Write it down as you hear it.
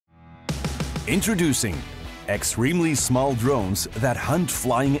Introducing extremely small drones that hunt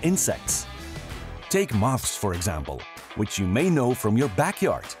flying insects. Take moths, for example, which you may know from your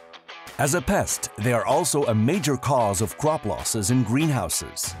backyard. As a pest, they are also a major cause of crop losses in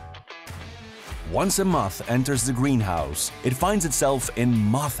greenhouses. Once a moth enters the greenhouse, it finds itself in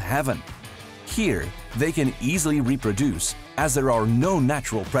moth heaven. Here, they can easily reproduce as there are no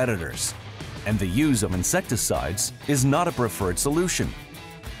natural predators, and the use of insecticides is not a preferred solution.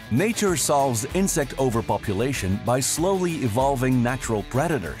 Nature solves insect overpopulation by slowly evolving natural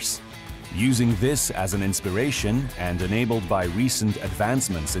predators. Using this as an inspiration and enabled by recent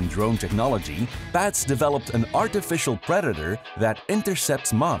advancements in drone technology, PATS developed an artificial predator that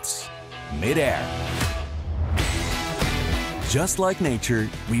intercepts moths mid-air. Just like nature,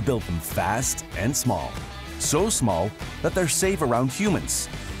 we built them fast and small. So small that they're safe around humans.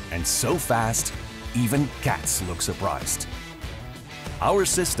 And so fast, even cats look surprised. Our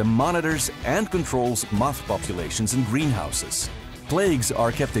system monitors and controls moth populations in greenhouses. Plagues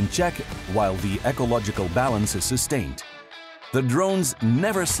are kept in check while the ecological balance is sustained. The drones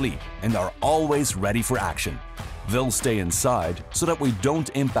never sleep and are always ready for action. They'll stay inside so that we don't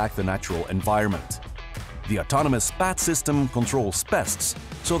impact the natural environment. The autonomous PATS system controls pests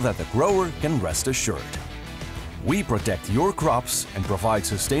so that the grower can rest assured. We protect your crops and provide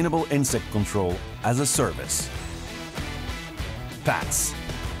sustainable insect control as a service. PATS.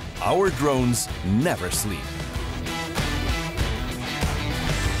 Our drones never sleep.